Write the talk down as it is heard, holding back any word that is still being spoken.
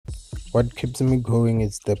What keeps me going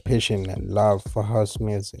is the passion and love for house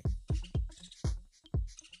music.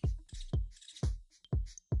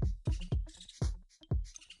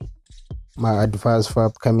 My advice for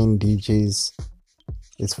upcoming DJs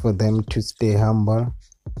is for them to stay humble,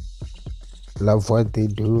 love what they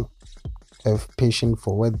do, have passion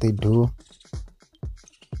for what they do,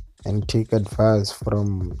 and take advice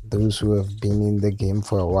from those who have been in the game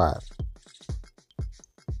for a while.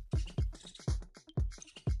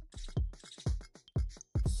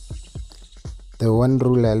 The one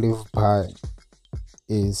rule I live by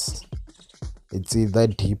is it's either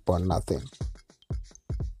deep or nothing.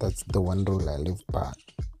 That's the one rule I live by.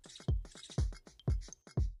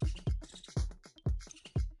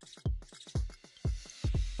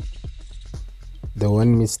 The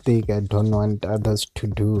one mistake I don't want others to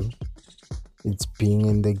do is being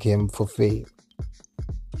in the game for fame.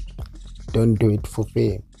 Don't do it for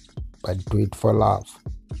fame, but do it for love.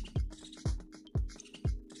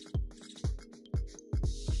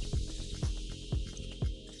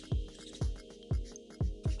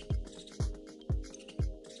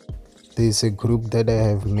 There's a group that I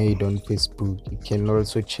have made on Facebook. You can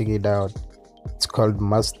also check it out. It's called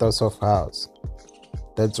Masters of House.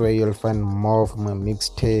 That's where you'll find more of my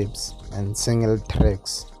mixtapes and single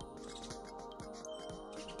tracks.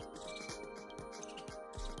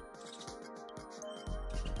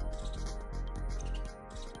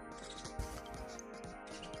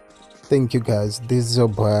 Thank you guys. This is your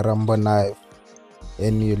boy Rambo Knyf,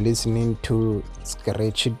 and you're listening to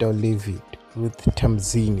Scratch It or Leave It with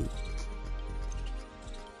Tamzini.